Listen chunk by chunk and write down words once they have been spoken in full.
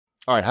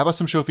All right, how about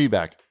some show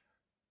feedback?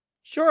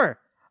 Sure.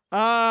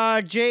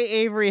 Jay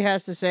Avery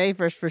has to say,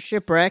 first for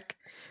Shipwreck.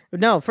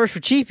 No, first for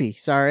Cheapy.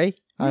 Sorry.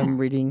 I'm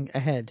reading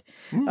ahead.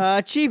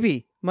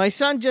 Cheapy, my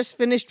son just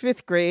finished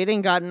 5th grade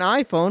and got an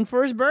iPhone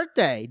for his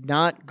birthday,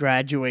 not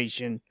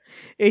graduation.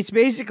 It's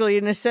basically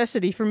a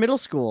necessity for middle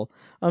school,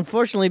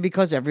 unfortunately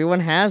because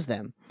everyone has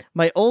them.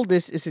 My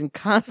oldest is in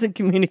constant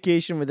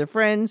communication with her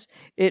friends.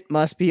 It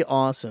must be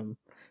awesome.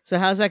 So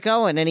how's that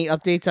going? Any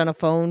updates on a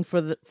phone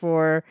for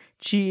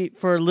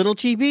little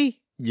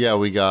Cheapy? Yeah,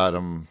 we got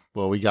him.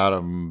 Well, we got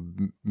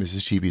him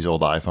Mrs. Cheapy's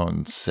old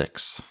iPhone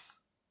 6.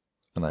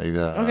 And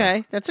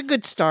okay, that's a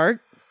good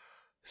start.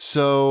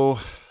 So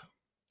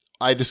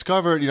I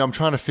discovered, I'm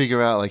trying to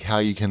figure out like how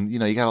you can, you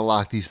got to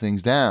lock these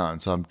things down.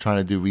 So I'm trying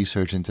to do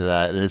research into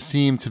that. And it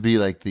seemed to be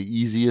like the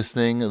easiest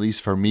thing, at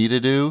least for me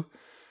to do,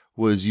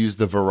 was use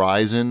the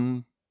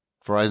Verizon.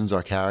 Verizon's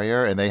our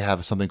carrier, and they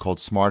have something called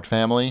Smart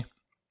Family.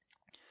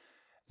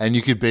 And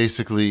you could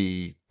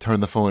basically turn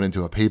the phone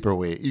into a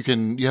paperweight.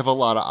 You have a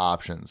lot of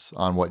options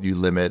on what you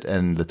limit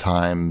and the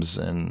times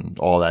and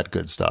all that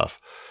good stuff.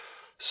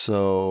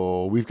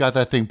 So we've got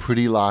that thing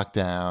pretty locked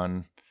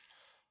down.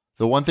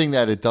 The one thing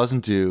that it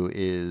doesn't do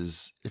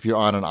is if you're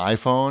on an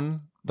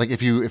iPhone, like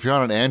if you're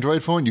on an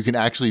Android phone, you can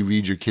actually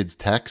read your kids'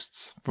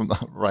 texts from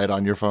right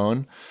on your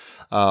phone.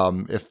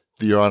 If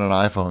you're on an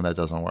iPhone, that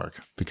doesn't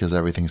work because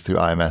everything's through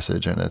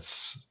iMessage and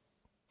it's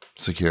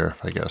secure,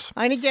 I guess.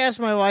 I need to ask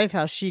my wife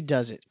how she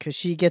does it because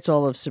she gets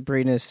all of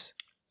Sabrina's.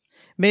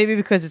 Maybe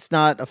because it's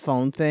not a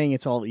phone thing,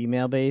 it's all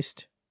email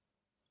based.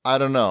 I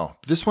don't know.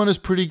 This one is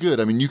pretty good.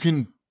 I mean,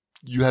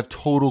 you have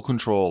total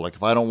control. Like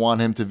if I don't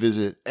want him to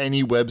visit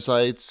any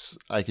websites,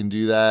 I can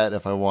do that.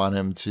 If I want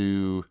him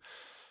to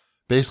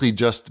basically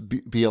just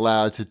be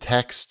allowed to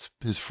text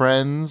his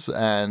friends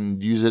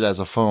and use it as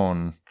a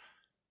phone,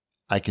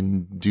 I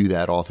can do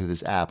that all through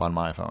this app on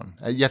my phone.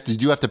 You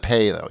do have to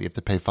pay though. You have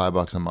to pay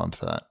 $5 a month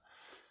for that.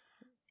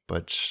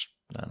 But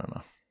I don't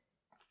know.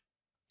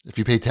 If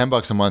you pay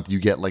 $10 a month, you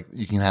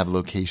can have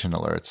location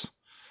alerts.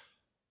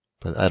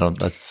 But I don't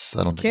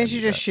think. Can't you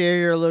just share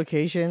your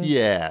location?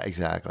 Yeah,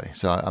 exactly.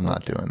 So I'm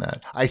not doing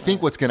that. I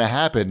think what's going to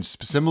happen,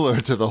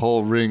 similar to the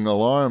whole Ring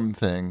alarm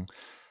thing,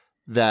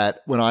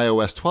 that when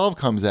iOS 12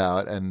 comes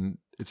out and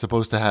it's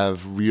supposed to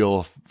have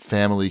real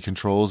family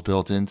controls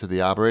built into the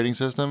operating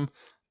system,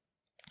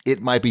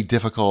 it might be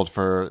difficult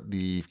for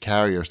the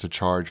carriers to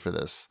charge for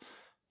this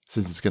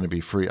since it's going to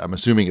be free. I'm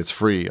assuming it's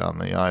free on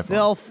the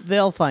iPhone.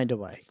 They'll find a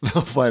way.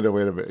 They'll find a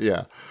way to,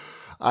 yeah.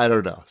 I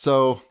don't know.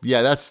 So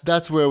yeah,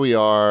 that's where we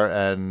are.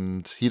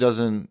 And he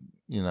doesn't,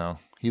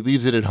 he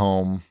leaves it at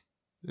home.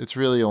 It's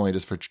really only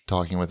just for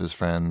talking with his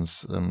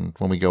friends. And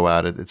when we go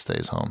out, it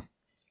stays home.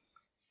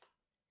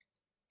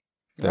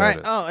 All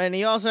right. Oh, and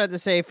he also had to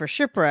say for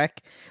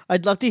Shipwreck,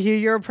 I'd love to hear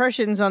your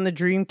impressions on the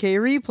Dreamcade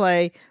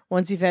Replay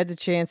once you've had the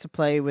chance to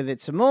play with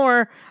it some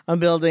more. I'm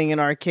building an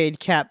arcade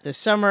cap this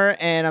summer,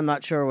 and I'm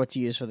not sure what to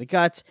use for the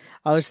guts.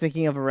 I was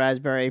thinking of a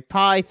Raspberry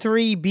Pi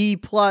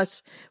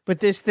 3B+, but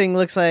this thing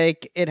looks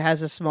like it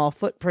has a small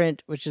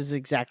footprint, which is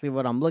exactly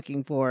what I'm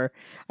looking for.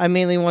 I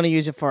mainly want to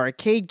use it for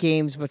arcade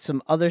games, but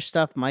some other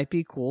stuff might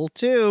be cool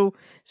too.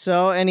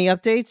 So, any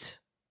updates?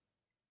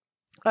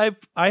 I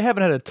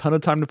haven't had a ton of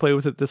time to play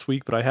with it this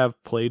week, but I have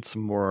played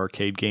some more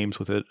arcade games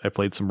with it. I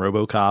played some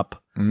RoboCop,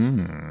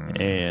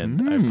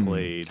 and I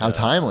played... How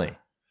timely.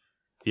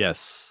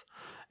 Yes.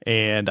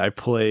 And I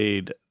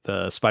played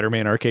the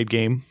Spider-Man arcade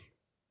game.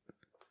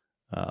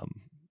 I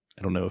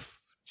don't know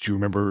if... Do you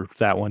remember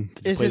that one?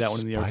 Did you play that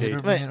one in the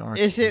arcade?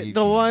 Is it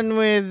the one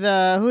with...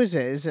 who is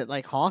it? Is it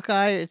like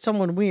Hawkeye? It's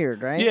someone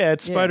weird, right? Yeah,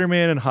 it's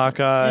Spider-Man and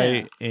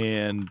Hawkeye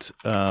and...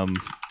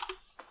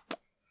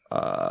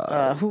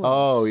 Black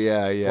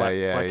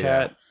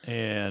Cat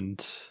and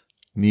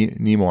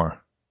Namor.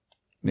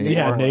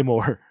 Yeah,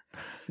 Namor.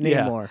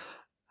 Yeah.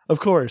 Of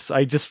course.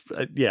 I just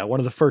one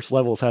of the first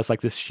levels has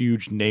like this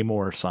huge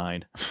Namor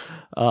sign.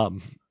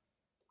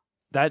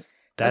 That's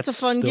a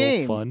fun still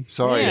game. Fun.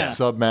 Sorry, it's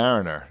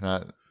Submariner,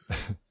 not.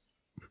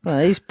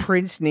 He's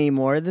Prince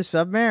Namor, the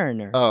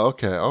Submariner. Oh,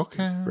 okay,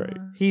 right.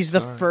 He's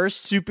the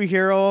first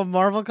superhero of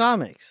Marvel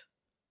Comics.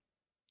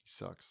 He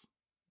sucks.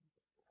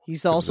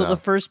 He's also the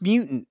first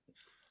mutant.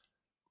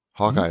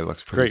 Hawkeye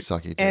looks pretty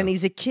sucky, too. And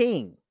he's a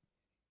king.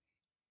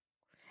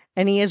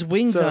 And he has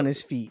wings on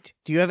his feet.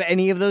 Do you have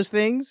any of those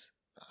things?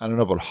 I don't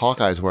know, but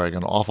Hawkeye's wearing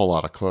an awful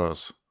lot of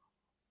clothes.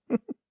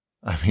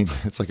 I mean,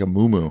 it's like a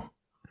muumuu.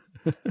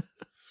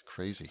 It's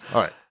crazy.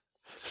 All right.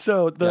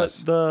 So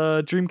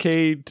the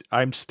Dreamcade,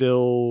 I'm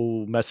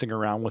still messing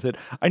around with it.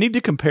 I need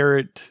to compare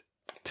it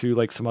to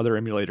like some other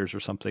emulators or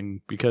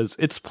something because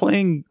it's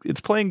playing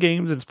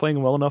games and it's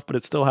playing well enough, but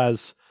it still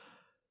has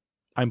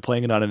I'm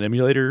playing it on an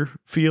emulator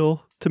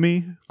feel to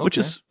me, which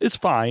is it's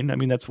fine. I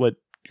mean, that's what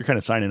you're kind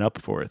of signing up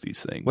for with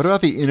these things. What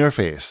about the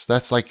interface?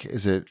 That's like,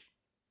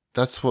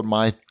 that's what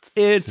my...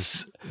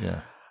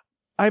 Yeah.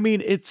 I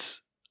mean,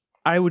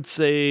 I would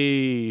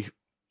say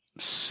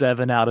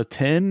 7 out of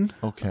 10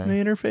 on the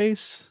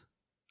interface.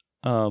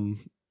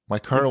 My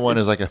current one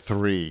is like a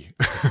 3.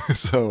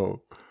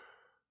 So,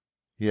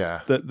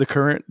 Yeah.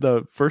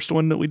 The first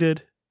one that we did.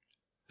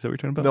 Is that what you're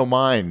talking about? No,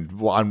 mine.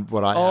 On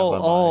what I have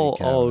on my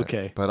cabinet.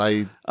 Okay. But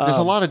there's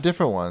a lot of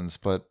different ones,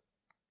 but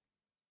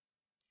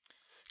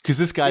because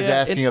this guy's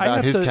asking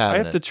about his cabinet. I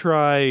have to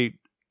try.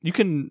 You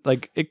can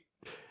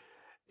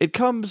it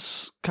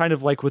comes kind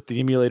of like with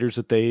the emulators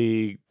that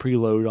they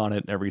preload on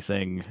it and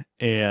everything,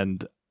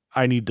 and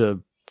I need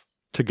to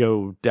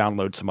go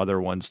download some other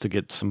ones to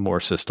get some more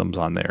systems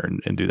on there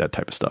and do that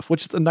type of stuff.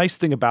 Which the nice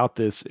thing about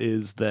this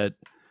is that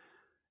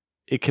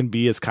it can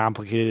be as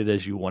complicated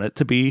as you want it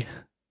to be.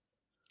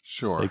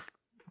 Sure.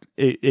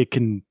 It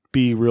can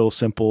be real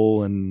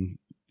simple, and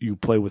you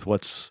play with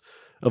what's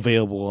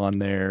available on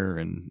there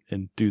and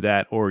do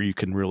that, or you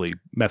can really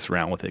mess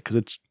around with it because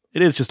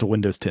it is just a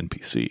Windows 10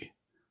 PC.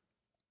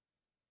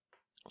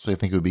 So you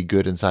think it would be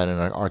good inside an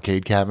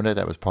arcade cabinet?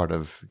 That was part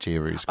of Jay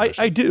Avery's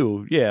question. I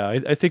do, yeah.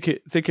 I think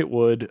it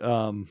would.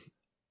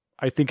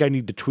 I think I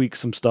need to tweak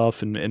some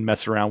stuff and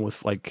mess around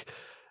with like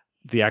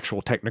the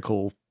actual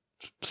technical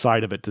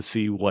side of it to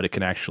see what it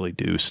can actually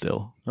do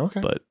still.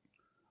 Okay, but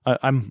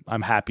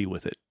I'm happy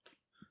with it.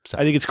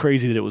 I think it's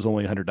crazy that it was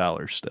only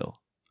 $100 still,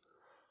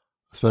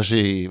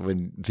 especially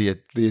when the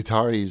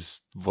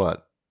Atari's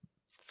what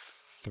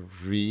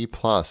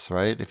 $3+,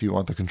 right? If you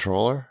want the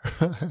controller,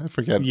 I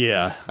forget.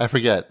 Yeah, I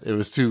forget. It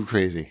was too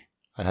crazy.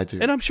 I had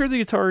to. And I'm sure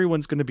the Atari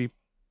one's going to be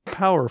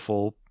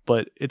powerful,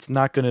 but it's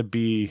not going to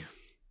be.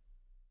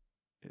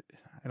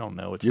 I don't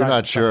know. You're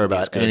not sure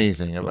about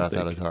anything about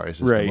that Atari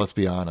system. Right. Let's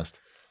be honest.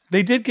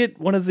 They did get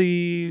one of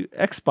the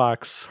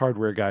Xbox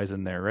hardware guys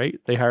in there, right?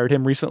 They hired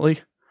him recently.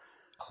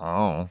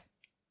 Oh.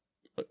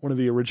 One of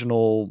the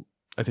original,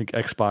 I think,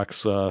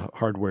 Xbox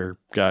hardware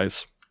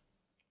guys.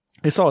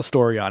 I saw a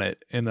story on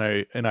it, and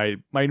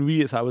my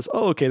immediate thought was,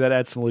 oh, okay, that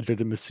adds some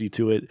legitimacy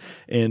to it.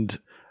 And,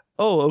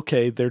 oh,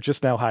 okay, they're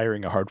just now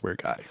hiring a hardware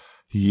guy.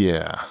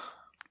 Yeah.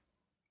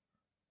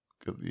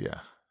 Yeah.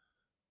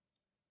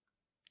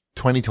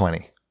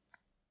 2020.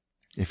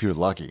 If you're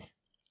lucky.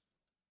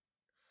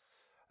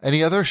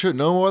 Any other show?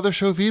 No other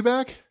show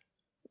feedback?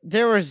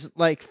 There was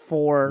like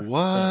 4.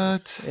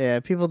 What? Things. Yeah,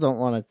 people don't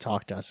want to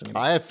talk to us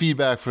anymore. I have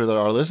feedback for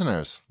our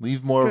listeners.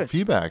 Leave more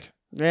feedback.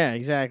 Yeah,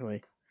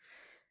 exactly.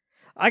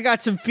 I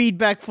got some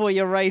feedback for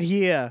you right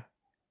here.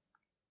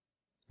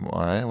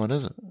 All right, what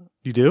is it?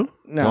 You do?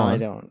 No, I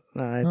don't.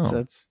 No,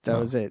 that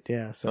was it.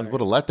 Yeah. Sorry.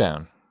 What a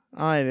letdown.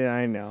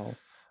 I know.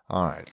 All right.